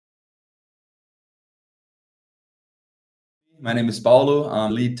My name is Paulo.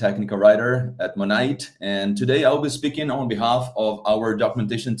 I'm lead technical writer at Monite, and today I'll be speaking on behalf of our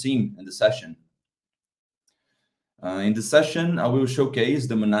documentation team in the session. In the session, I will showcase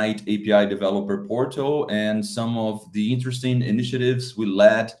the Monite API Developer Portal and some of the interesting initiatives we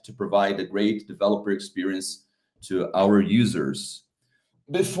led to provide a great developer experience to our users.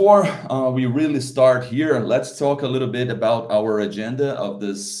 Before we really start here, let's talk a little bit about our agenda of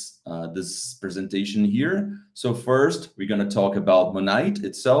this presentation here. So first, we're going to talk about Monite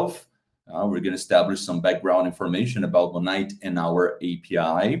itself. We're going to establish some background information about Monite and our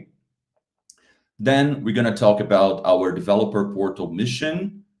API. Then we're going to talk about our developer portal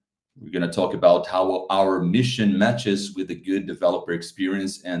mission. We're going to talk about how our mission matches with a good developer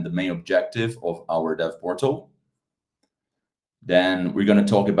experience and the main objective of our dev portal. Then we're going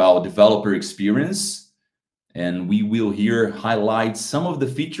to talk about developer experience, and we will here highlight some of the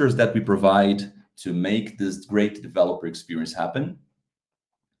features that we provide to make this great developer experience happen.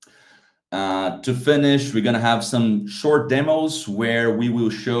 To finish, we're going to have some short demos where we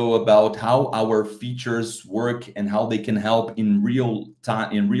will show about how our features work and how they can help in real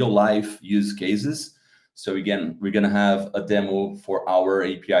life use cases. So again, we're going to have a demo for our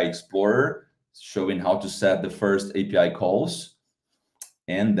API Explorer showing how to set the first API calls.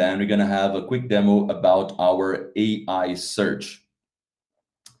 And then we're going to have a quick demo about our AI search.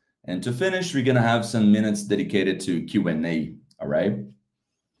 And to finish, we're going to have some minutes dedicated to Q&A. All right.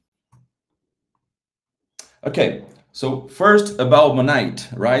 Okay, so first about Monite,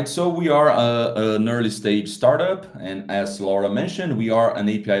 right? So we are an early stage startup. And as Laura mentioned, we are an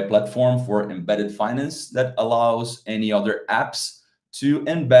API platform for embedded finance that allows any other apps to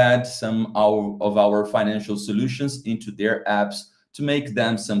embed some of our financial solutions into their apps to make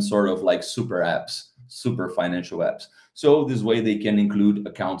them some sort of like super apps, super financial apps. So this way they can include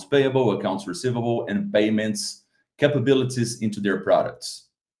accounts payable, accounts receivable, and payments capabilities into their products.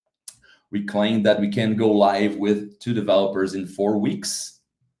 We claim that we can go live with 2 developers in 4 weeks,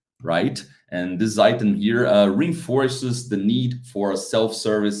 right? And this item here reinforces the need for a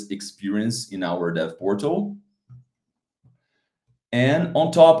self-service experience in our dev portal. And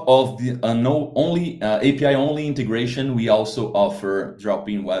on top of the API-only integration, we also offer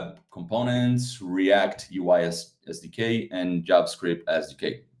drop-in web components, React UI SDK, and JavaScript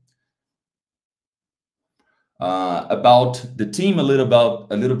SDK. About the team, a little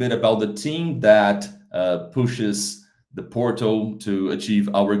bit about the team that pushes the portal to achieve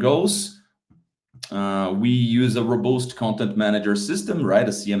our goals. We use a robust content manager system, right?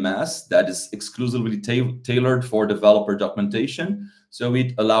 A CMS that is exclusively tailored for developer documentation. So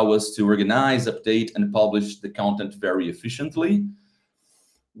it allows us to organize, update, and publish the content very efficiently.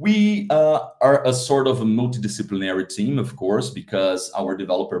 We are a sort of a multidisciplinary team, of course, because our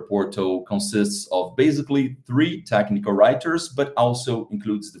developer portal consists of basically 3 technical writers, but also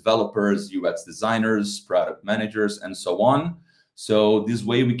includes developers, UX designers, product managers, and so on. So this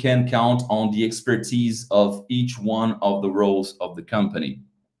way we can count on the expertise of each one of the roles of the company.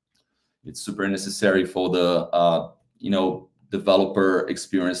 It's super necessary for the developer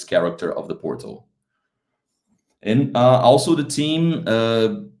experience character of the portal. And also the team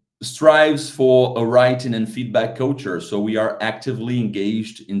strives for a writing and feedback culture. So we are actively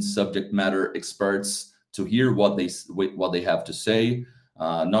engaged in subject matter experts to hear what they have to say.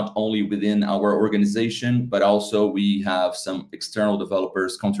 Not only within our organization, but also we have some external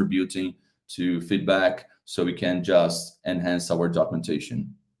developers contributing to feedback so we can just enhance our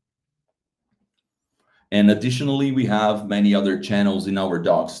documentation. And additionally, we have many other channels in our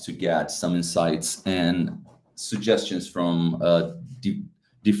docs to get some insights and suggestions from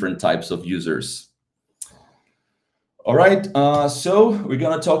different types of users. All right, so we're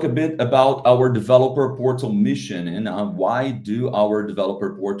going to talk a bit about our developer portal mission and why do our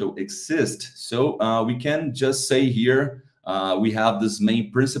developer portal exist. So we can just say here, we have these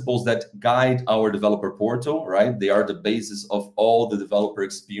main principles that guide our developer portal, right? They are the basis of all the developer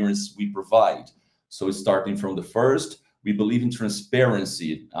experience we provide. So starting from the first, we believe in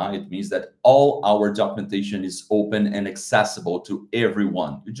transparency. It means that all our documentation is open and accessible to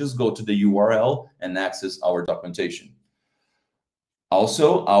everyone. You just go to the URL and access our documentation.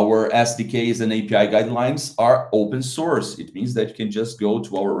 Also, our SDKs and API guidelines are open source. It means that you can just go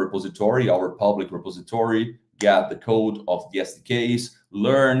to our repository, our public repository, get the code of the SDKs,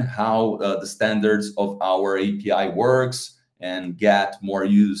 learn how the standards of our API works, and get more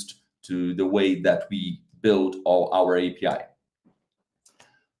used to the way that we build all our API.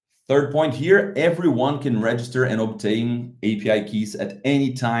 Third point here, everyone can register and obtain API keys at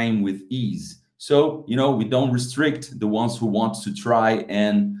any time with ease. So, we don't restrict the ones who want to try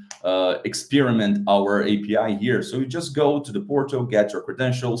and experiment our API here. So you just go to the portal, get your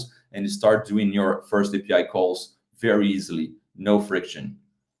credentials, and you start doing your first API calls very easily, no friction.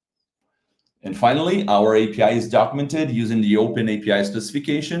 And finally, our API is documented using the Open API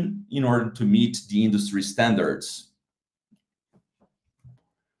specification in order to meet the industry standards.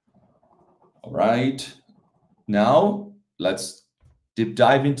 All right, now let's deep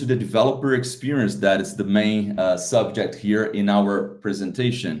dive into the developer experience. That is the main subject here in our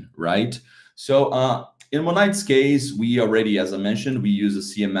presentation, right? So in Monite's case, we already, as I mentioned, we use a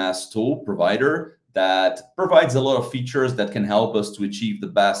CMS tool provider that provides a lot of features that can help us to achieve the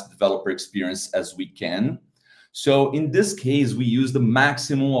best developer experience as we can. So in this case, we use the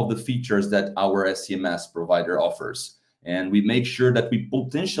maximum of the features that our CMS provider offers. And we make sure that we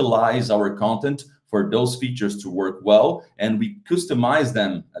potentialize our content for those features to work well, and we customize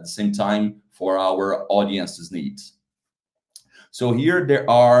them at the same time for our audience's needs. So here there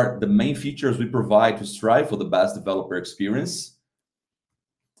are the main features we provide to strive for the best developer experience.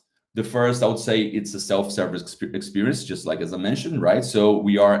 The first, I would say, it's a self-service experience, just like as I mentioned, right? So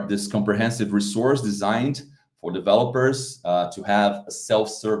we are this comprehensive resource designed for developers to have a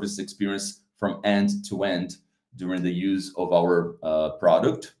self-service experience from end to end during the use of our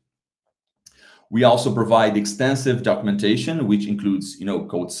product. We also provide extensive documentation, which includes,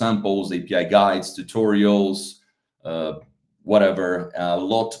 code samples, API guides, tutorials, whatever, a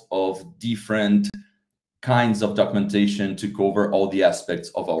lot of different kinds of documentation to cover all the aspects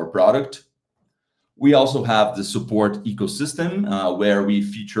of our product. We also have the support ecosystem where we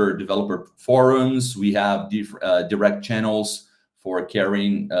feature developer forums. We have direct channels for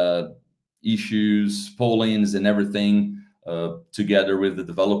carrying issues, pollings, and everything together with the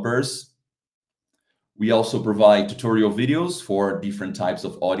developers. We also provide tutorial videos for different types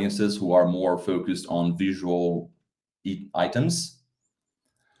of audiences who are more focused on visual items.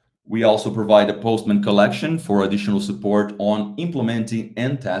 We also provide a Postman collection for additional support on implementing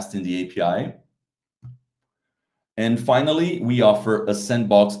and testing the API. And finally, we offer a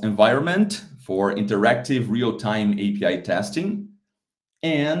sandbox environment for interactive real-time API testing.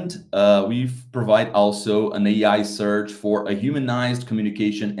 And we provide also an AI search for a humanized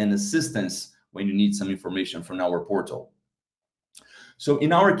communication and assistance when you need some information from our portal. So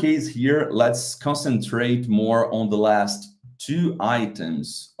in our case here, let's concentrate more on the last two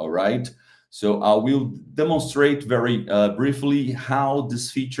items, all right? So I will demonstrate very briefly how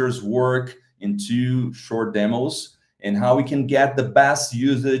these features work in two short demos and how we can get the best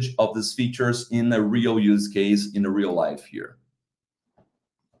usage of these features in a real use case in a real life here.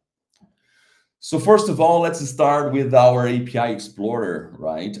 So first of all, let's start with our API Explorer,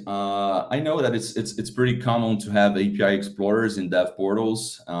 right? I know that it's pretty common to have API Explorers in dev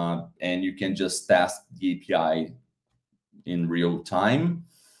portals, and you can just test the API in real time.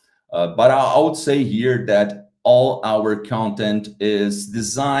 But I would say here that all our content is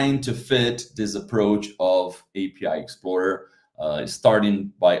designed to fit this approach of API Explorer,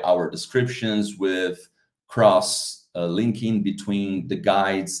 starting by our descriptions with cross linking between the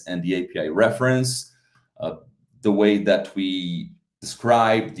guides and the API reference, the way that we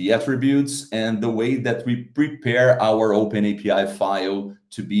describe the attributes, and the way that we prepare our Open API file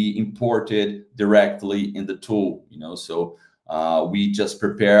to be imported directly in the tool. So we just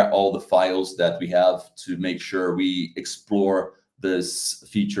prepare all the files that we have to make sure we explore this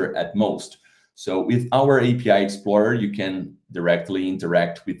feature at most. So with our API Explorer, you can directly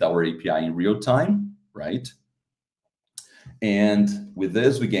interact with our API in real time, right? And with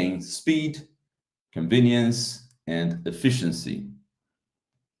this, we gain speed, convenience, and efficiency.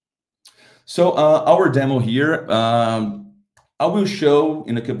 So our demo here, I will show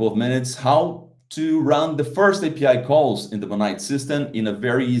in a couple of minutes how to run the first API calls in the Monite system in a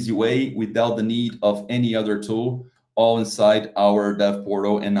very easy way without the need of any other tool, all inside our dev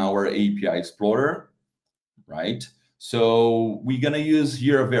portal and our API Explorer, right? So we're gonna use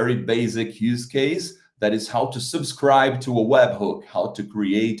here a very basic use case that is how to subscribe to a webhook, how to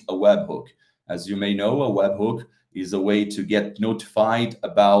create a webhook. As you may know, a webhook is a way to get notified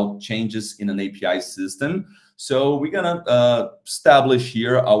about changes in an API system. So we're gonna establish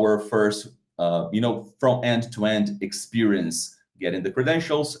here our first, from end-to-end experience, getting the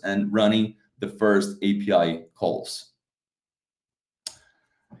credentials and running the first API calls.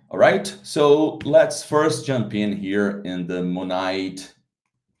 All right, so let's first jump in here in the Monite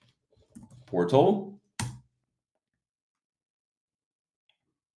portal.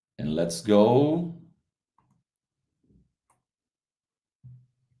 And let's go.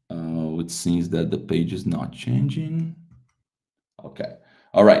 It seems that the page is not changing. Okay.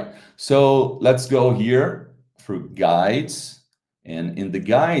 All right. So let's go here through guides. And in the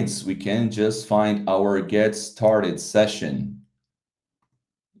guides, we can just find our Get Started session.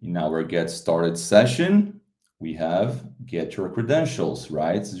 In our Get Started session, we have Get Your Credentials,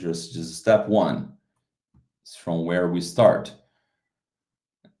 right? It's just step 1. It's from where we start.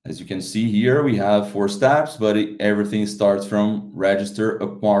 As you can see here, we have 4 steps, but everything starts from register a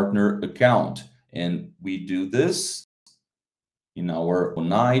partner account. And we do this in our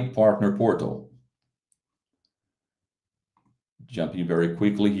Monite partner portal. Jumping very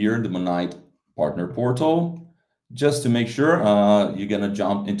quickly here, the Monite partner portal. Just to make sure, you're going to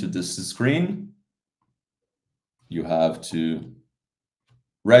jump into this screen. You have to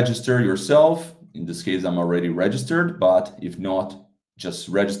register yourself. In this case, I'm already registered, but if not, just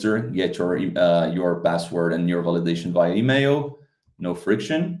register, get your password and your validation via email, no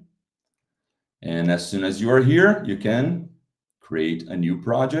friction. And as soon as you are here, you can create a new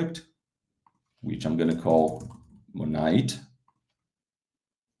project, which I'm going to call Monite.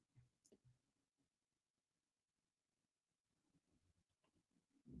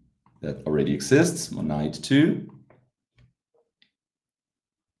 That already exists, Monite 2.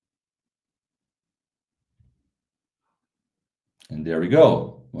 And there we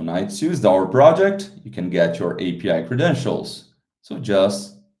go. Monite 2 is our project. You can get your API credentials. So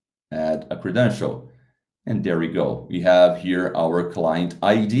just add a credential. And there we go. We have here our client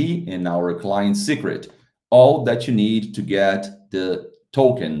ID and our client secret. All that you need to get the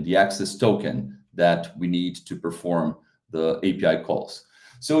token, the access token that we need to perform the API calls.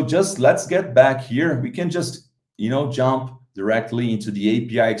 So just let's get back here. We can just, jump directly into the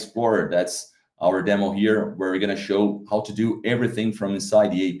API Explorer. That's our demo here, where we're going to show how to do everything from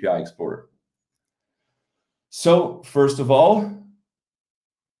inside the API Explorer. So first of all,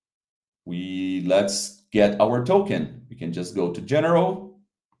 let's get our token. We can just go to General,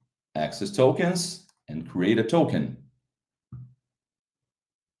 Access Tokens, and create a token.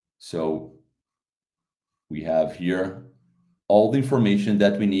 So we have here all the information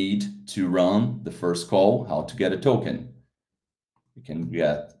that we need to run the first call, how to get a token. We can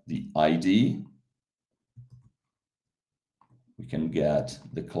get the ID. We can get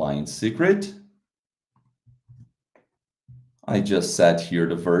the client secret. I just set here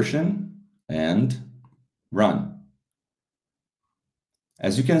the version and run.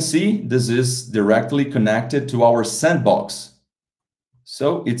 As you can see, this is directly connected to our sandbox.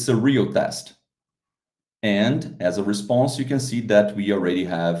 So it's a real test. And as a response, you can see that we already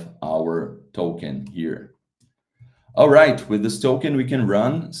have our token here. All right, with this token, we can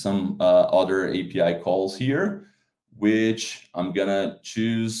run some other API calls here, which I'm gonna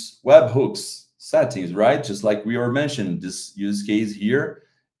choose webhooks settings, right? Just like we were mentioning, this use case here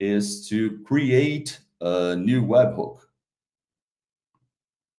is to create a new webhook.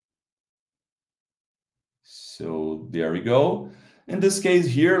 So there we go. In this case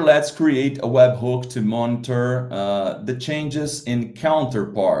here, let's create a webhook to monitor the changes in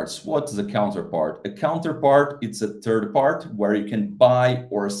counterparts. What is a counterpart? A counterpart, it's a third part where you can buy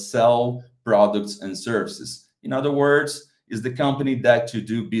or sell products and services. In other words, is the company that you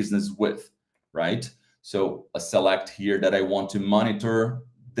do business with, right? So I select here that I want to monitor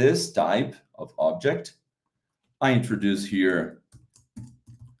this type of object. I introduce here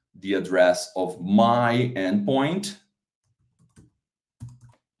the address of my endpoint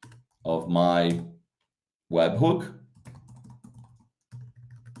of my webhook.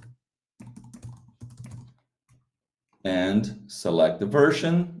 And select the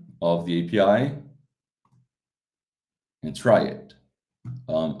version of the API and try it.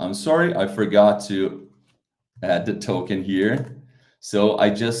 I'm sorry, I forgot to add the token here. So I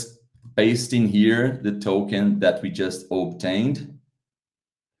just paste in here the token that we just obtained.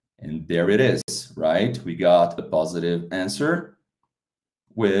 And there it is, right? We got a positive answer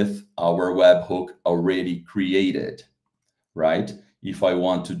with our webhook already created, right? If I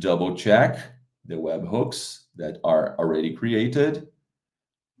want to double check the webhooks that are already created,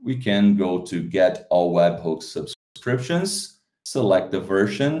 we can go to Get All Webhook Subscriptions, select the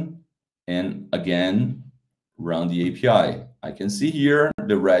version, and again, run the API. I can see here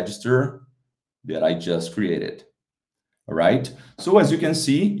the register that I just created. All right. So as you can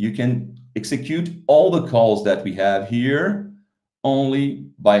see, you can execute all the calls that we have here only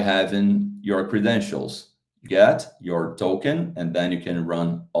by having your credentials. Get your token, and then you can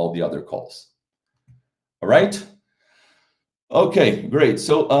run all the other calls. All right. Okay, great.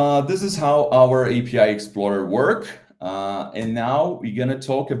 So this is how our API Explorer works. And now we're going to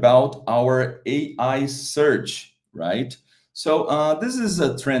talk about our AI search, right? So this is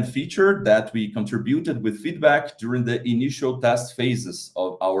a trend feature that we contributed with feedback during the initial test phases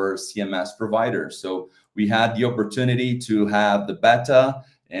of our CMS provider. So We had the opportunity to have the beta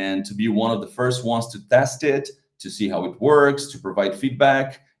and to be one of the first ones to test it, to see how it works, to provide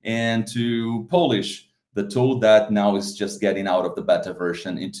feedback, and to polish the tool that now is just getting out of the beta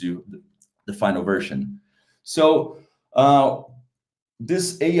version into the final version. So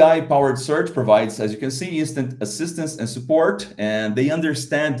this AI-powered search provides, as you can see, instant assistance and support, and they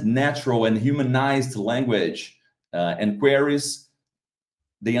understand natural and humanized language and queries.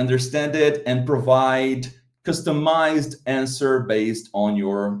 They understand it and provide customized answer based on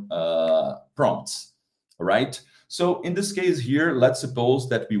your prompts, all right? So in this case here, let's suppose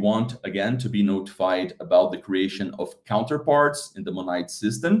that we want, again, to be notified about the creation of counterparts in the Monite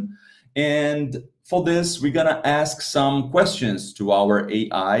system. And for this, we're gonna ask some questions to our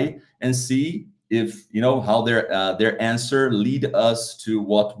AI and see if, how their answer lead us to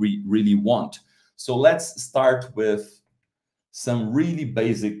what we really want. So let's start with some really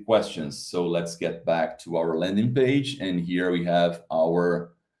basic questions. So let's get back to our landing page. And here we have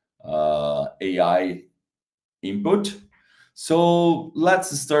our AI input. So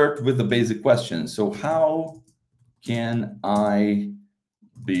let's start with the basic question. So how can I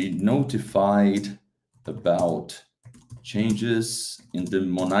be notified about changes in the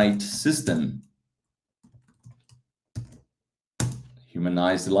Monite system?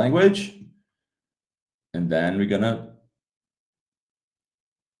 Humanize the language. And then we're gonna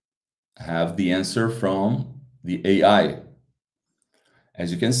have the answer from the AI.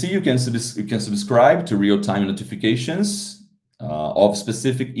 As you can see, you can subscribe to real-time notifications of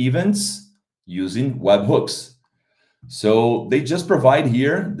specific events using webhooks. So they just provide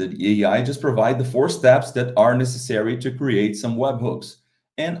here, the AI just provide the 4 steps that are necessary to create some webhooks,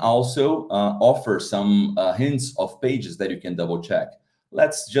 and also offer some hints of pages that you can double check.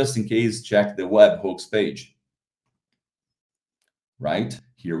 Let's just in case check the webhooks page. Right?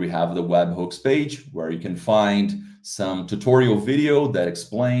 Here we have the webhooks page where you can find some tutorial video that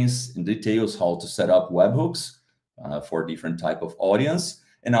explains in details how to set up webhooks for different type of audience.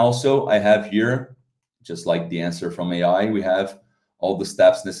 And also I have here, just like the answer from AI, we have all the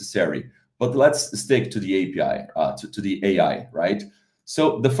steps necessary. But let's stick to the API, to the AI, right?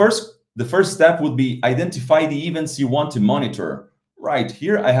 So the first step would be identify the events you want to monitor. Right,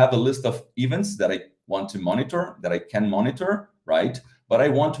 here I have a list of events that I want to monitor, that I can monitor, right? But I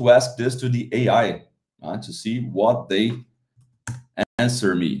want to ask this to the AI to see what they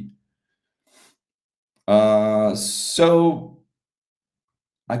answer me. So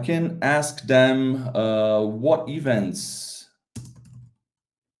I can ask them what events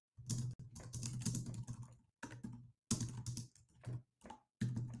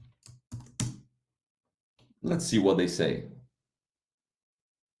let's see what they say.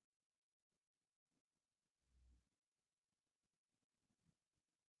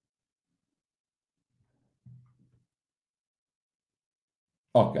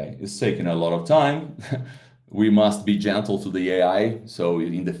 Okay, it's taking a lot of time. We must be gentle to the AI. So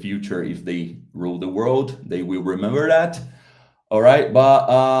in the future, if they rule the world, they will remember that. All right,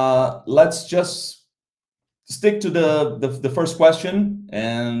 but let's just stick to the first question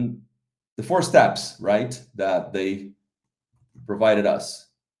and the 4 steps, right, that they provided us.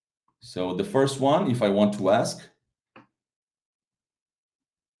 So the first one, if I want to ask,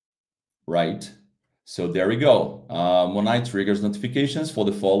 right? So there we go. Monite triggers notifications for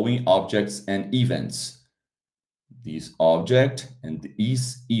the following objects and events. This object and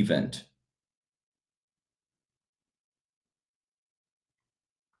this event.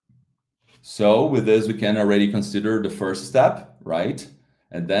 So with this, we can already consider the first step, right?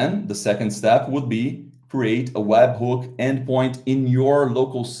 And then the second step would be create a webhook endpoint in your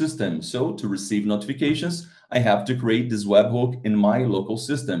local system. So to receive notifications, I have to create this webhook in my local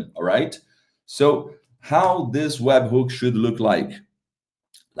system, all right? So how this webhook should look like?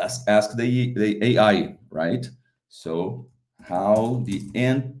 Let's ask the AI, right? So how the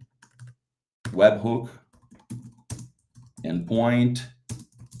webhook endpoint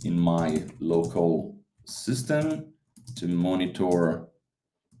in my local system to monitor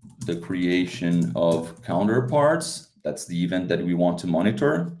the creation of counterparts, that's the event that we want to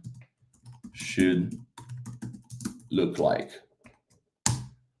monitor, should look like.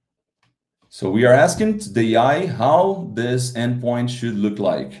 So we are asking the AI how this endpoint should look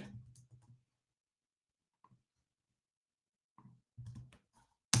like.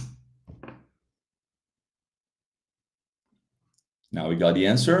 Now we got the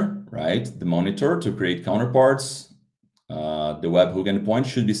answer, right? The monitor to create counterparts. The webhook endpoint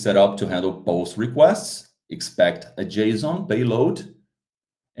should be set up to handle post requests, expect a JSON payload,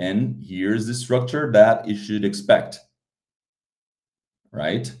 and here's the structure that it should expect,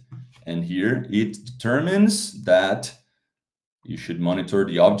 right? And here it determines that you should monitor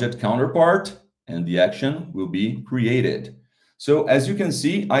the object counterpart and the action will be created. So as you can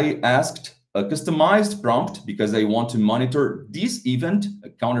see, I asked a customized prompt because I want to monitor this event, a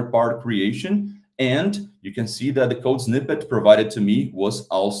counterpart creation. And you can see that the code snippet provided to me was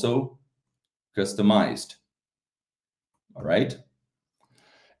also customized. All right.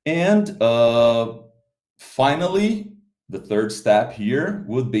 And finally, the third step here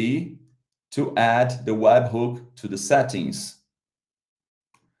would be to add the webhook to the settings.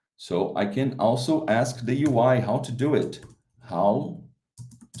 So I can also ask the UI how to do it. How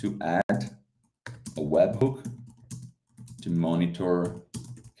to add a webhook to monitor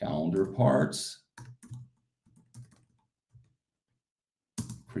counterparts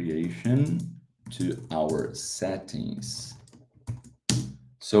creation to our settings.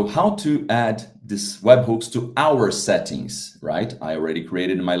 So how to add this webhooks to our settings, right? I already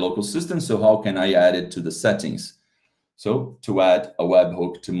created my local system, so how can I add it to the settings? So to add a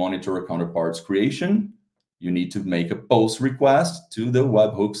webhook to monitor counterparts creation, you need to make a post request to the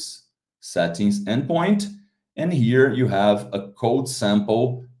webhooks settings endpoint. And here you have a code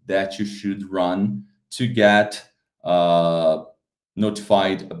sample that you should run to get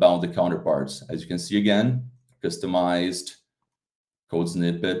notified about the counterparts. As you can see again, customized code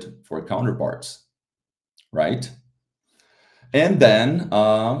snippet for counterparts, right? And then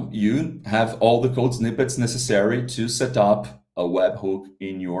you have all the code snippets necessary to set up a webhook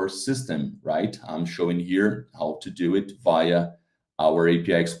in your system, right? I'm showing here how to do it via our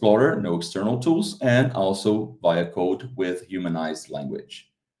API Explorer, no external tools, and also via code with humanized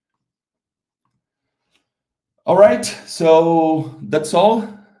language. All right, so that's all.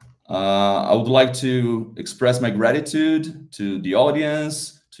 I would like to express my gratitude to the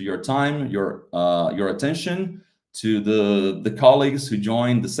audience, to your time, your attention, to the colleagues who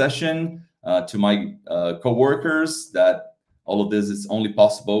joined the session, to my co-workers, that all of this is only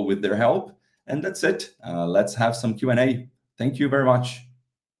possible with their help. And that's it. Let's have some Q&A. Thank you very much.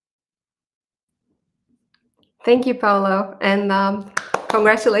 Thank you, Paulo. And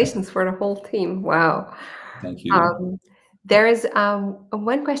congratulations for the whole team. Wow. Thank you. There is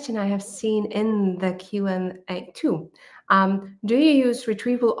one question I have seen in the Q&A too. Do you use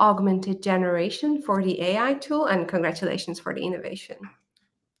retrieval augmented generation for the AI tool? And congratulations for the innovation.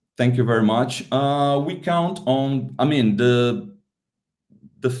 Thank you very much. We count on, I mean, the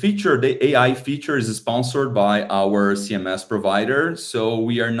feature, the AI feature is sponsored by our CMS provider. So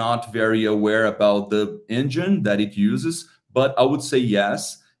we are not very aware about the engine that it uses, but I would say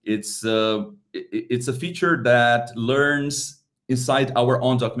yes, it's a feature that learns inside our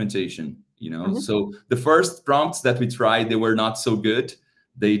own documentation, you know. Mm-hmm. So the first prompts that we tried, they were not so good.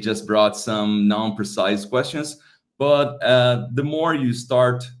 They just brought some non-precise questions. But the more you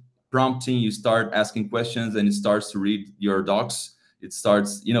start prompting, you start asking questions, and it starts to read your docs, it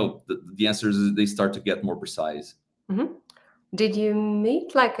starts, you know, the answers, they start to get more precise. Mm-hmm. Did you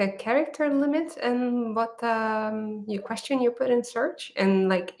meet like a character limit in what your question you put in search, and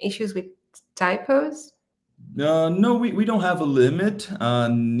like issues with typos? No, we don't have a limit,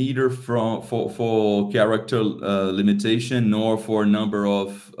 neither for character limitation nor for number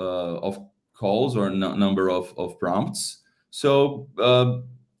of calls or number of prompts. So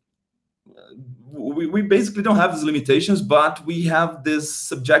we basically don't have these limitations, but we have these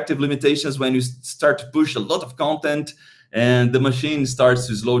subjective limitations when you start to push a lot of content and the machine starts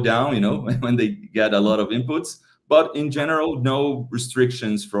to slow down, you know, when they get a lot of inputs. But in general, no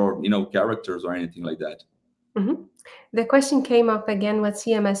restrictions for, you know, characters or anything like that. Mm-hmm. The question came up again, what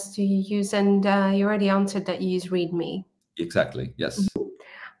CMS do you use? And you already answered that you use README. Exactly, yes.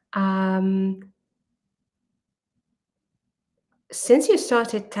 Mm-hmm. Since you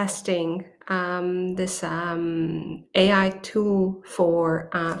started testing this AI tool for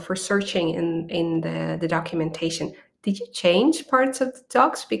searching in the documentation, did you change parts of the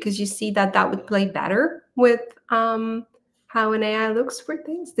docs because you see that would play better with how an AI looks for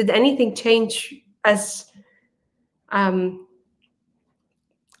things? Did anything change as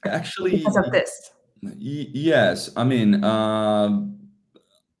actually because of this? Yes, I mean, I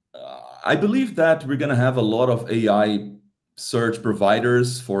believe that we're going to have a lot of AI search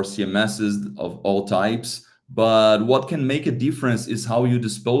providers for CMSs of all types. But what can make a difference is how you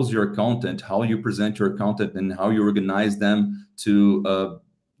dispose your content, how you present your content, and how you organize them to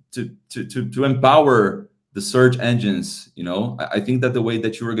empower the search engines. You know, I think that the way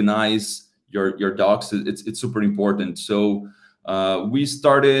that you organize your docs, it's super important. So we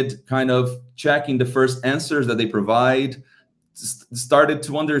started kind of checking the first answers that they provide, started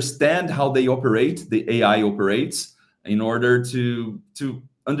to understand how they operate, the AI operates, in order to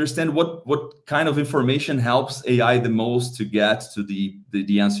understand what kind of information helps AI the most to get to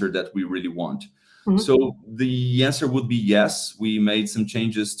the answer that we really want. So the answer would be yes. We made some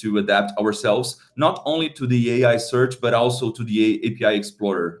changes to adapt ourselves, not only to the AI search, but also to the API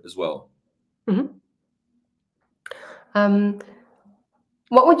Explorer as well.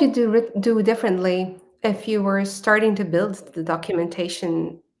 What would you do differently if you were starting to build the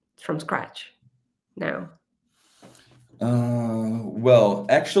documentation from scratch now? Well,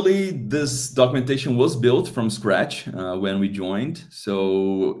 actually, this documentation was built from scratch when we joined.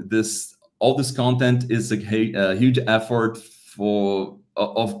 So all this content is a huge effort of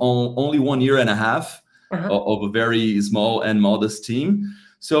only 1.5 years of a very small and modest team.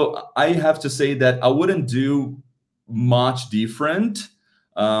 So I have to say that I wouldn't do much different.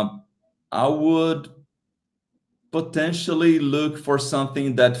 I would potentially look for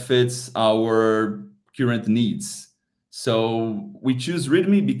something that fits our current needs. So we choose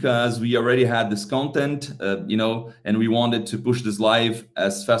README because we already had this content, and we wanted to push this live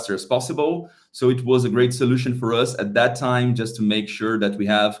as faster as possible. So it was a great solution for us at that time, just to make sure that we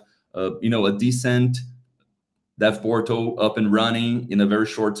have, a decent dev portal up and running in a very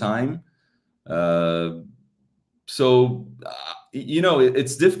short time.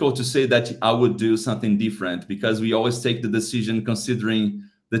 It's difficult to say that I would do something different, because we always take the decision considering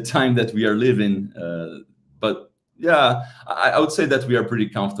the time that we are living. But yeah, I would say that we are pretty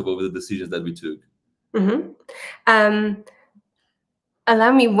comfortable with the decisions that we took.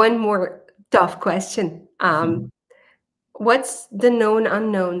 Allow me one more tough question. What's the known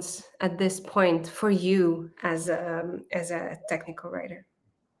unknowns at this point for you as a technical writer?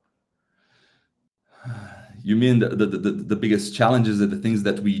 You mean the biggest challenges are the things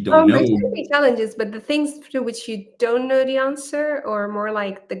that we don't know? There should be challenges, but the things to which you don't know the answer, or more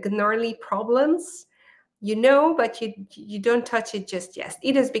like the gnarly problems, but you don't touch it just yet.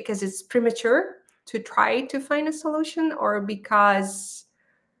 Either because it's premature to try to find a solution, or because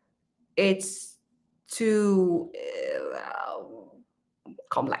it's too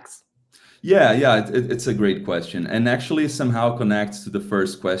complex. Yeah, it's a great question, and actually somehow connects to the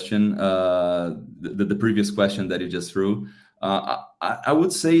first question, the previous question that you just threw. I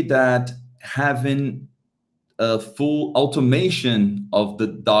would say that having a full automation of the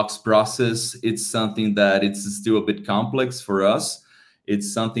docs process, it's something that it's still a bit complex for us.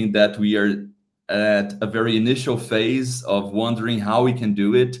 It's something that we are at a very initial phase of wondering how we can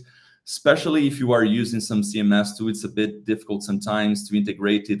do it. Especially if you are using some CMS tool, it's a bit difficult sometimes to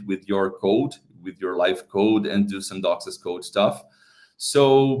integrate it with your code, with your live code, and do some docs as code stuff.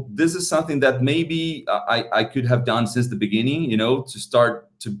 So this is something that maybe I could have done since the beginning, to start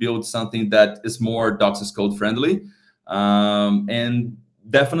to build something that is more docs as code friendly. And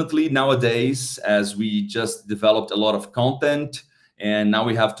definitely nowadays, as we just developed a lot of content, and now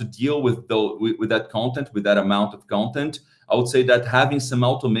we have to deal with that content, with that amount of content, I would say that having some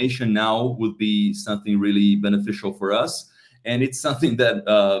automation now would be something really beneficial for us. And it's something that,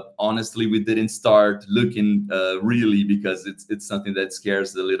 honestly, we didn't start looking really, because it's something that scares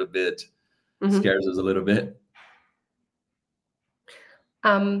us a little bit.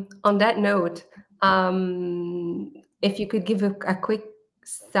 On that note, if you could give a quick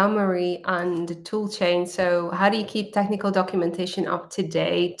summary on the tool chain. So how do you keep technical documentation up to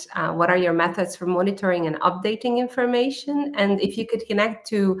date? What are your methods for monitoring and updating information? And if you could connect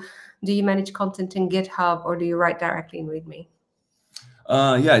to, do you manage content in GitHub, or do you write directly in README?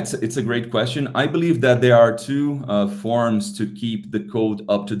 Yeah, it's a great question. I believe that there are two forms to keep the code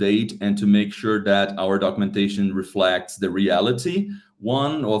up to date and to make sure that our documentation reflects the reality.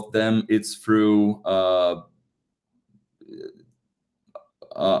 One of them is through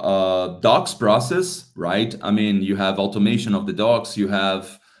docs process, right? I mean, you have automation of the docs. You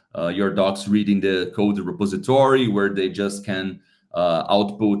have your docs reading the code repository, where they just can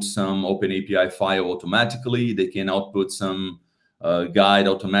output some OpenAPI file automatically. They can output some guide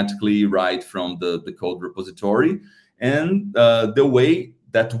automatically right from the code repository. And the way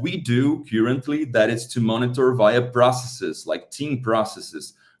that we do currently, that is to monitor via processes, like team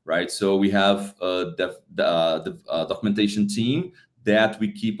processes, right? So we have the documentation team that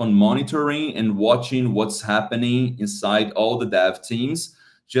we keep on monitoring and watching what's happening inside all the dev teams,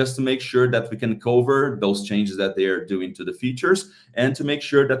 just to make sure that we can cover those changes that they are doing to the features, and to make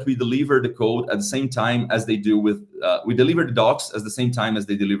sure that we deliver the code at the same time as they do with, we deliver the docs at the same time as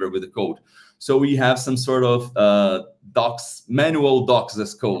they deliver with the code. So we have some sort of manual docs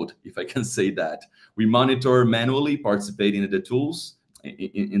as code, if I can say that. We monitor manually, participating in the tools,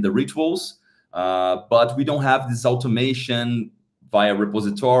 in the rituals, but we don't have this automation via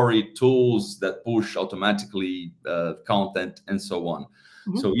repository tools that push automatically content and so on.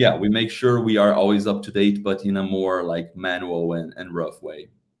 So yeah, we make sure we are always up to date, but in a more like manual and rough way.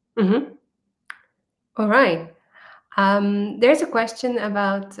 Mm-hmm. All right. There's a question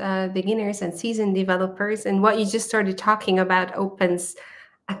about beginners and seasoned developers, and what you just started talking about opens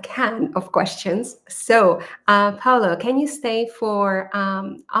a can of questions. So, Paulo, can you stay for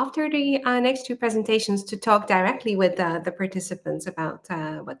after the next two presentations to talk directly with the participants about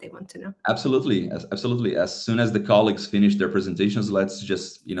what they want to know? Absolutely, absolutely. As soon as the colleagues finish their presentations, let's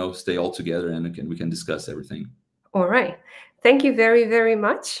just stay all together and we can discuss everything. All right. Thank you very, very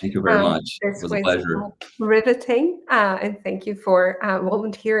much. Thank you very much. It This was a was pleasure. riveting, and thank you for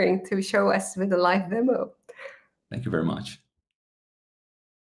volunteering to show us with a live demo. Thank you very much.